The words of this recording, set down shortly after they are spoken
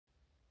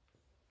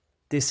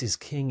This is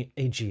King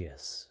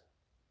Aegeus,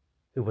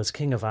 who was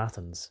king of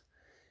Athens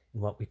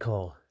in what we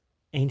call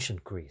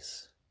ancient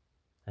Greece.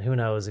 And who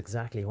knows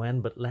exactly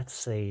when, but let's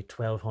say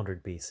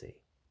 1200 BC.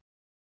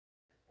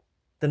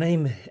 The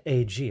name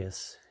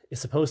Aegeus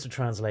is supposed to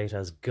translate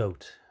as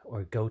goat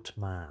or goat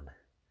man.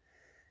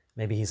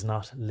 Maybe he's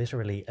not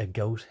literally a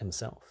goat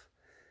himself,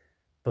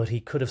 but he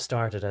could have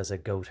started as a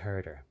goat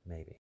herder,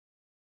 maybe.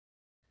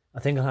 I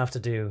think I'll have to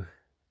do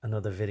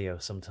another video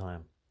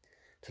sometime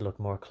to look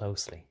more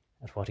closely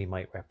at what he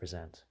might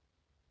represent.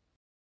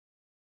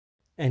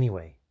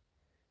 Anyway,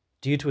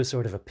 due to a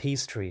sort of a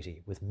peace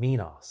treaty with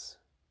Minos,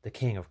 the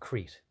king of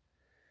Crete,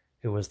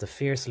 who was the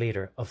fierce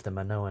leader of the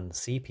Minoan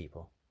sea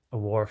people, a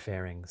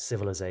warfaring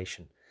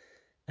civilization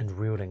and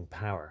ruling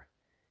power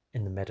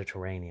in the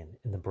Mediterranean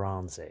in the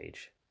Bronze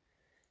Age,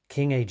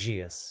 King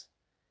Aegeus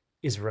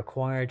is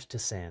required to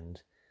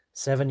send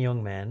 7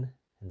 young men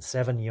and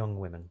 7 young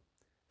women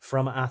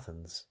from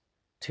Athens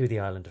to the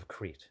island of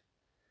Crete,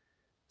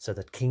 so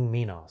that King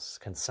Minos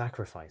can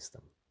sacrifice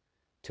them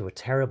to a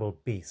terrible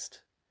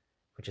beast,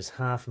 which is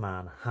half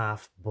man,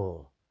 half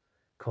bull,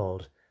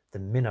 called the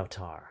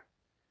Minotaur,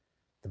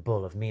 the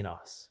bull of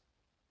Minos.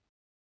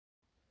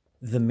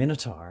 The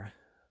Minotaur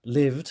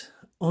lived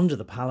under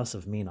the palace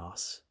of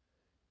Minos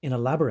in a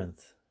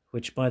labyrinth,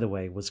 which, by the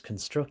way, was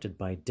constructed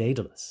by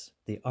Daedalus,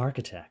 the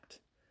architect,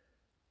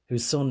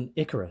 whose son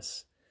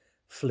Icarus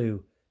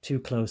flew too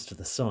close to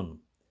the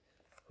sun,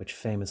 which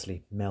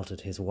famously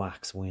melted his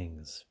wax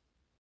wings.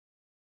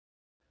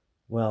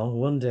 Well,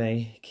 one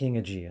day, King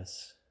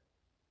Aegeus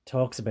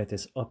talks about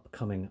this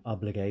upcoming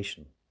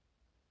obligation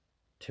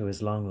to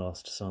his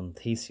long-lost son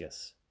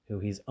Theseus, who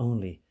he's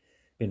only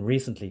been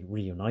recently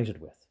reunited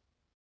with.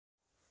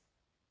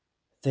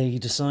 They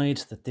decide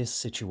that this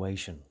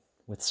situation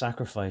with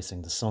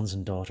sacrificing the sons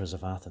and daughters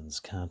of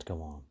Athens can't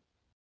go on.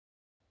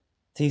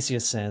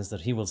 Theseus says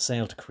that he will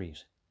sail to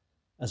Crete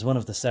as one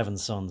of the 7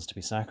 sons to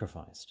be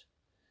sacrificed,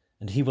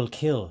 and he will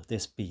kill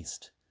this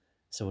beast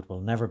so it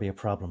will never be a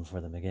problem for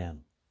them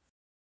again.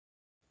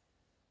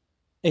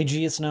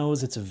 Aegeus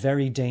knows it's a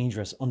very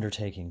dangerous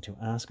undertaking to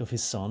ask of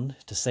his son,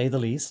 to say the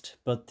least,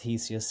 but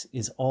Theseus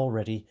is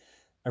already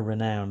a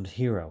renowned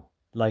hero,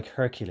 like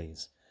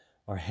Hercules,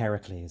 or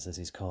Heracles as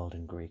he's called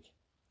in Greek.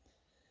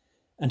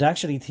 And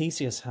actually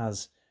Theseus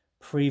has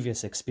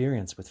previous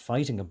experience with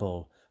fighting a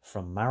bull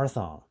from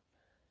Marathon,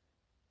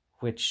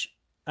 which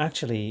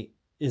actually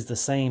is the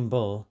same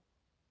bull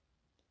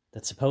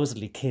that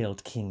supposedly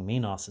killed King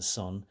Minos'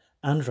 son,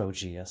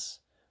 Androgeus,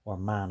 or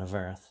Man of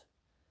Earth.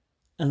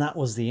 And that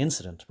was the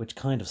incident which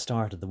kind of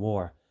started the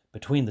war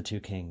between the 2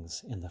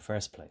 kings in the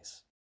first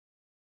place.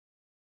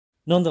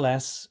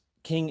 Nonetheless,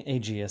 King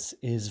Aegeus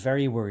is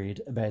very worried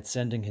about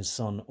sending his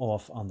son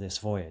off on this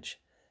voyage,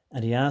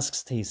 and he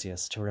asks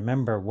Theseus to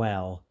remember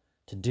well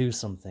to do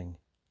something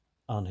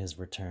on his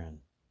return.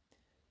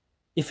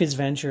 If his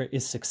venture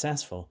is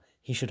successful,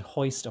 he should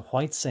hoist a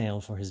white sail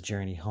for his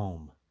journey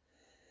home.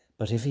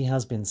 But if he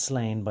has been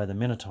slain by the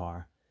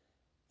Minotaur,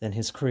 then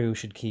his crew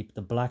should keep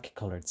the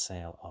black-coloured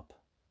sail up.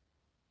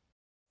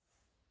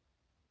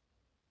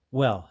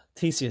 Well,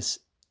 Theseus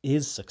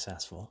is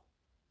successful,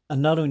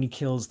 and not only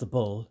kills the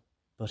bull,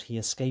 but he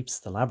escapes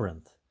the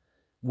labyrinth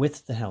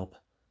with the help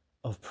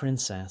of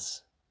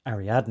Princess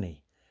Ariadne,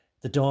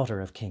 the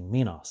daughter of King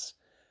Minos,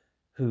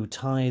 who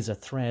ties a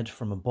thread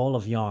from a ball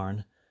of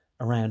yarn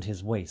around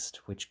his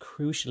waist, which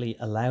crucially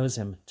allows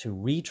him to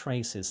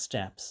retrace his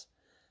steps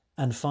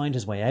and find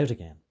his way out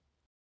again.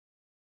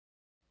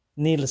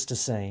 Needless to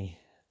say,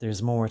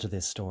 there's more to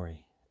this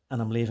story, and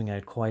I'm leaving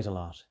out quite a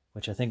lot,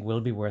 which I think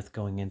will be worth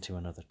going into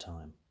another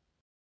time.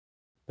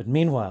 But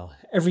meanwhile,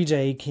 every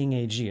day King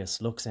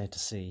Aegeus looks out to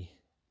sea,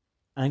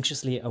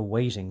 anxiously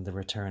awaiting the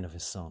return of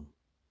his son.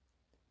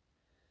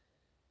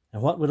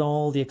 And what with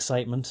all the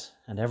excitement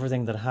and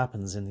everything that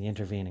happens in the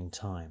intervening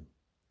time,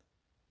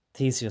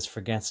 Theseus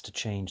forgets to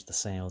change the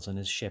sails on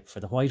his ship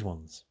for the white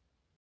ones.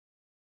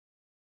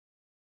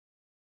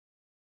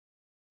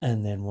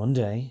 And then one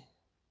day,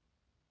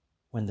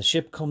 when the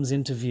ship comes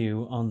into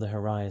view on the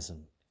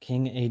horizon,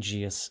 King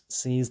Aegeus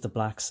sees the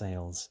black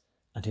sails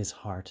and his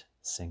heart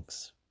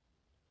sinks.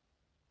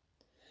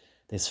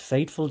 This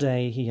fateful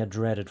day he had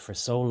dreaded for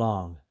so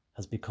long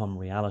has become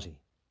reality.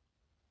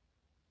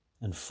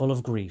 And full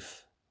of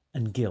grief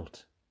and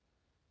guilt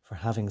for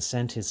having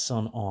sent his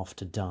son off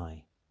to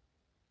die,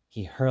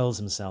 he hurls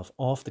himself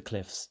off the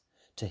cliffs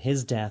to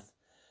his death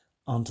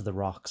onto the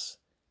rocks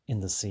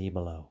in the sea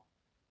below.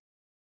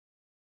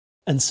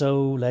 And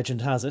so,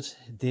 legend has it,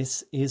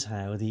 this is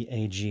how the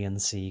Aegean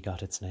Sea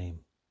got its name.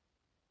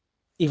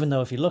 Even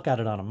though if you look at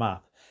it on a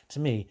map, to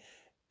me,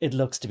 it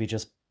looks to be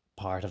just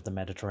part of the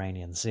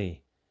Mediterranean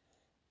Sea.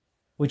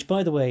 Which,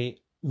 by the way,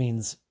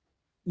 means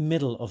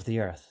middle of the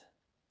earth.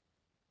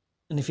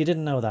 And if you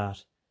didn't know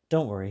that,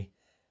 don't worry.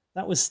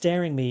 That was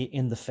staring me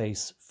in the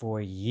face for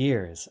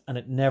years, and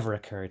it never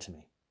occurred to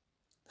me.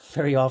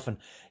 Very often,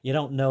 you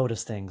don't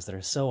notice things that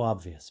are so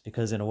obvious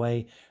because, in a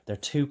way, they're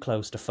too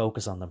close to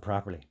focus on them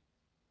properly.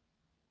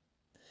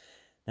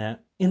 Now,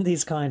 in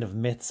these kind of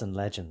myths and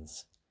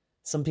legends,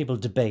 Some people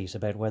debate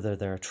about whether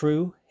they're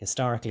true,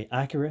 historically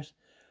accurate,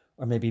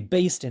 or maybe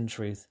based in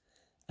truth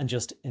and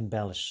just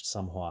embellished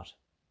somewhat.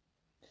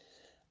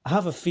 I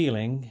have a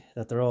feeling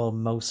that they're all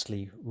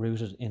mostly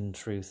rooted in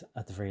truth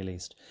at the very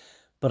least,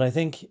 but I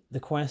think the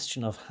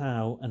question of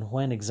how and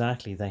when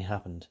exactly they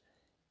happened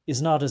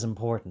is not as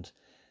important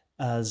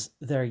as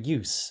their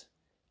use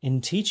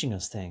in teaching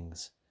us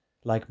things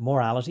like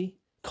morality,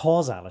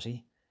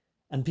 causality,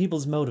 and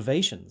people's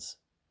motivations,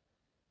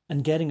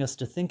 and getting us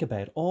to think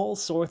about all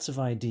sorts of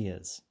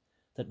ideas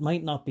that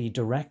might not be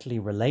directly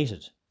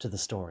related to the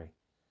story,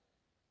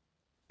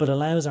 but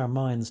allows our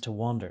minds to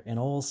wander in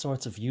all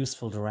sorts of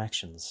useful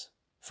directions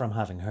from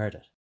having heard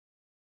it.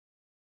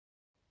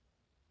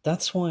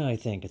 That's why I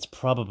think it's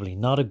probably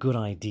not a good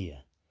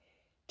idea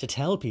to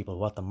tell people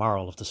what the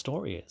moral of the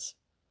story is.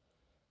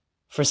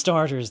 For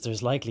starters,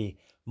 there's likely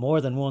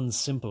more than one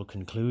simple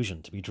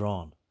conclusion to be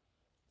drawn,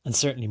 and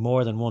certainly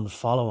more than one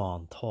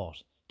follow-on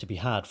thought to be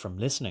had from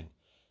listening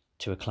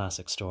to a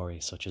classic story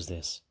such as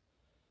this.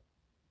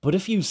 But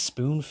if you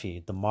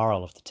spoon-feed the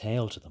moral of the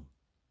tale to them,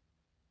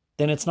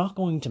 then it's not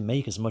going to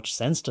make as much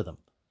sense to them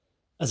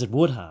as it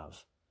would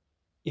have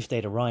if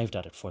they'd arrived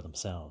at it for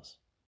themselves.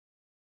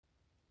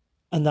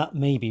 And that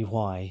may be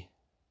why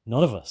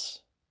none of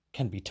us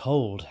can be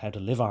told how to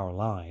live our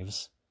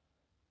lives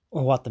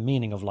or what the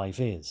meaning of life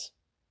is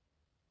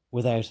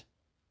without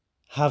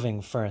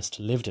having first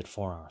lived it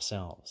for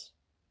ourselves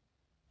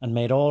and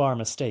made all our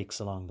mistakes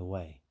along the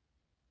way.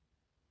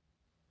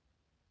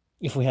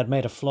 If we had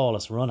made a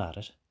flawless run at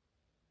it,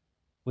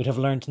 we'd have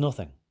learned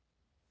nothing.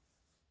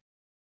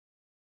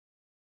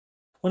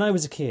 When I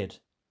was a kid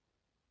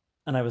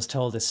and I was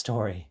told this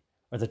story,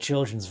 or the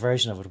children's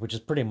version of it, which is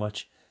pretty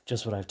much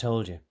just what I've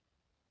told you,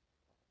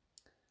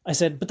 I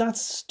said, but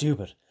that's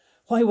stupid.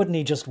 Why wouldn't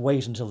he just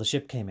wait until the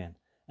ship came in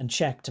and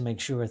check to make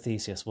sure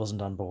Theseus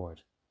wasn't on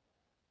board?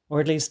 Or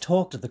at least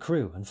talk to the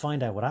crew and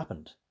find out what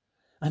happened.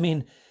 I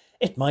mean,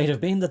 it might have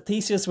been that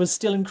Theseus was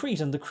still in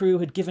Crete and the crew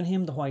had given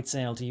him the white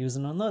sail to use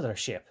on another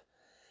ship.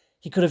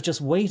 He could have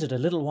just waited a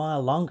little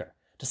while longer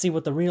to see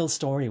what the real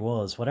story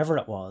was, whatever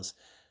it was,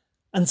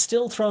 and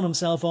still thrown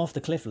himself off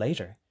the cliff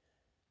later,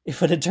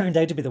 if it had turned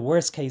out to be the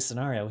worst case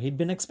scenario he'd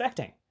been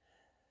expecting.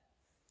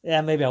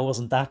 Yeah, maybe I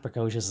wasn't that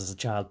precocious as a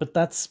child, but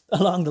that's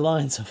along the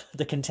lines of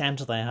the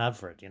contempt that I had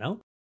for it, you know?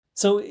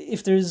 So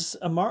if there's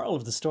a moral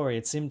of the story,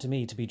 it seemed to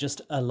me to be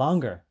just a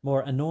longer,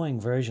 more annoying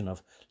version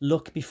of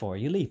look before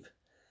you leap.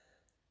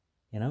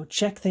 You know,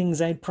 check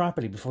things out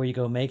properly before you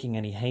go making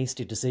any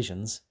hasty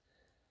decisions.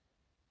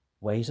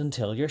 Wait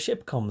until your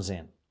ship comes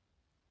in.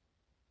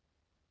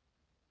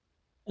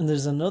 And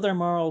there's another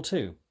moral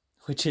too,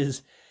 which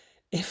is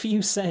if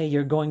you say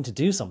you're going to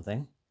do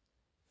something,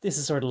 this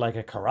is sort of like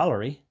a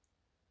corollary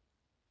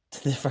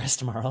to the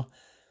first moral.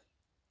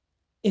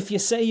 If you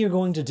say you're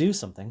going to do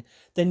something,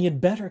 then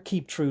you'd better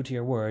keep true to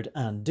your word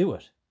and do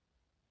it.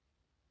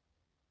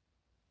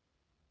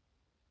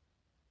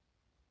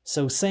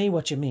 So say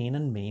what you mean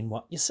and mean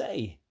what you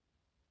say.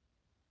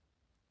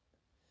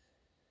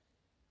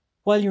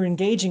 While you're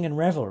engaging in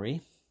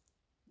revelry,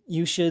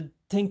 you should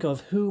think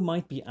of who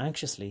might be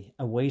anxiously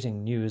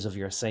awaiting news of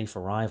your safe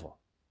arrival.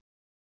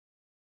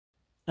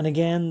 And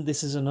again,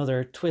 this is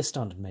another twist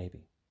on it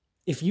maybe.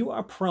 If you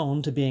are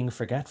prone to being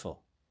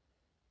forgetful,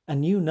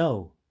 and you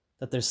know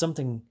that there's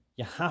something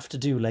you have to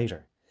do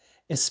later,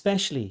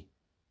 especially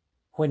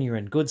when you're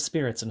in good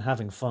spirits and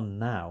having fun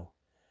now,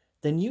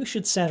 then you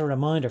should set a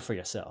reminder for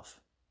yourself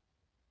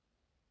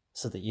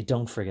so that you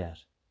don't forget.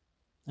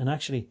 And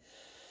actually,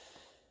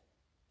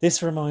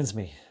 this reminds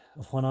me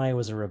of when I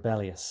was a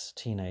rebellious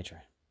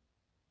teenager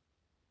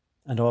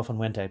and often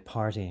went out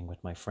partying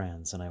with my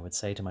friends, and I would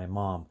say to my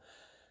mom,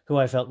 who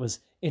I felt was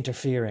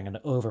interfering and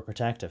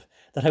overprotective,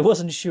 that I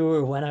wasn't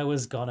sure when I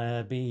was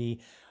gonna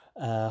be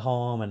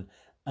home, and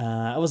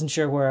I wasn't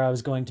sure where I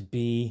was going to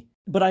be,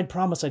 but I'd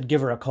promise I'd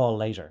give her a call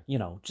later, you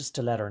know, just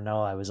to let her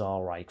know I was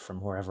all right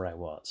from wherever I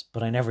was.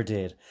 But I never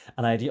did,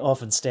 and I'd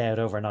often stay out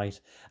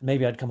overnight.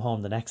 Maybe I'd come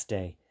home the next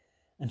day,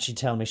 and she'd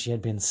tell me she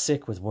had been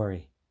sick with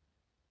worry.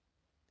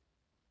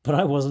 But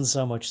I wasn't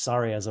so much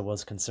sorry as I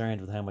was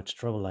concerned with how much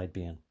trouble I'd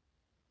be in.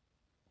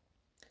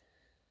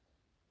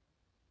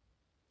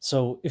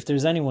 So if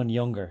there's anyone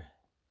younger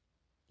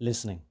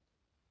listening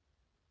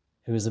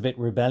who is a bit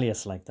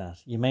rebellious like that,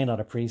 you may not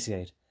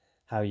appreciate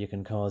how you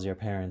can cause your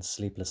parents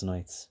sleepless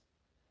nights.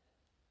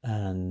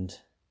 And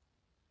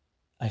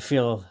I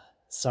feel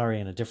sorry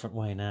in a different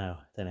way now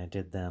than I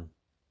did then.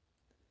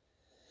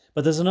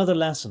 But there's another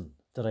lesson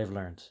that I've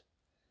learned,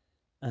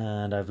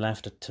 and I've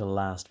left it till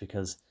last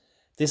because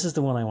this is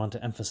the one I want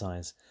to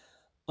emphasize.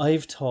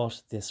 I've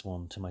taught this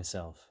one to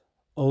myself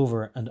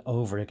over and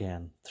over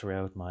again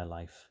throughout my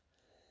life.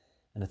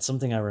 And it's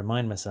something I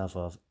remind myself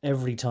of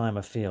every time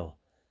I feel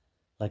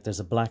like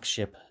there's a black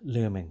ship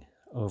looming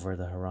over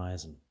the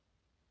horizon.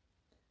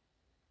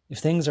 If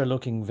things are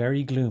looking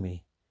very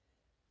gloomy,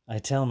 I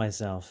tell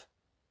myself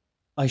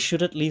I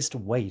should at least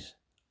wait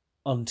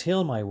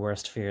until my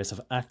worst fears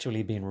have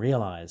actually been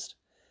realized.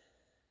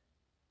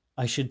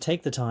 I should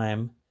take the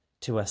time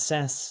to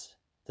assess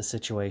the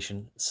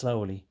situation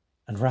slowly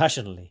and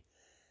rationally.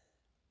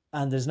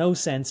 And there's no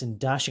sense in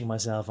dashing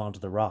myself onto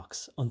the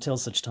rocks until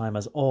such time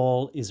as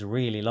all is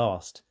really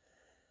lost.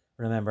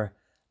 Remember,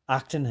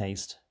 act in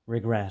haste,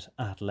 regret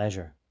at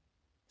leisure.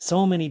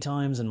 So many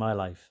times in my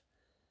life,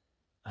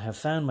 I have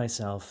found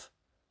myself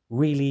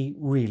really,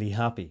 really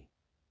happy,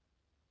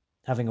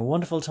 having a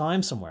wonderful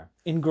time somewhere,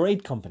 in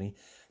great company,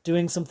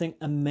 doing something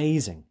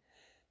amazing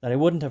that I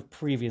wouldn't have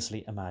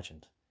previously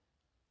imagined.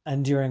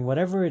 And during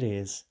whatever it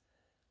is,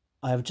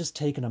 I have just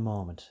taken a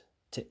moment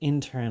to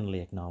internally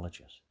acknowledge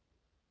it.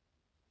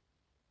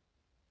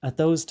 At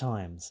those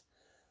times,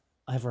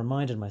 I have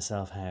reminded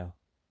myself how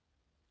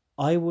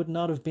I would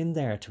not have been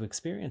there to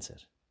experience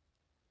it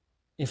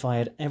if I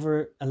had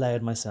ever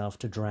allowed myself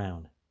to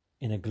drown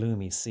in a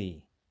gloomy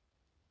sea,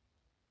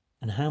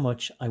 and how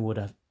much I would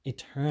have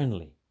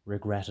eternally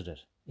regretted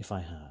it if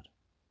I had.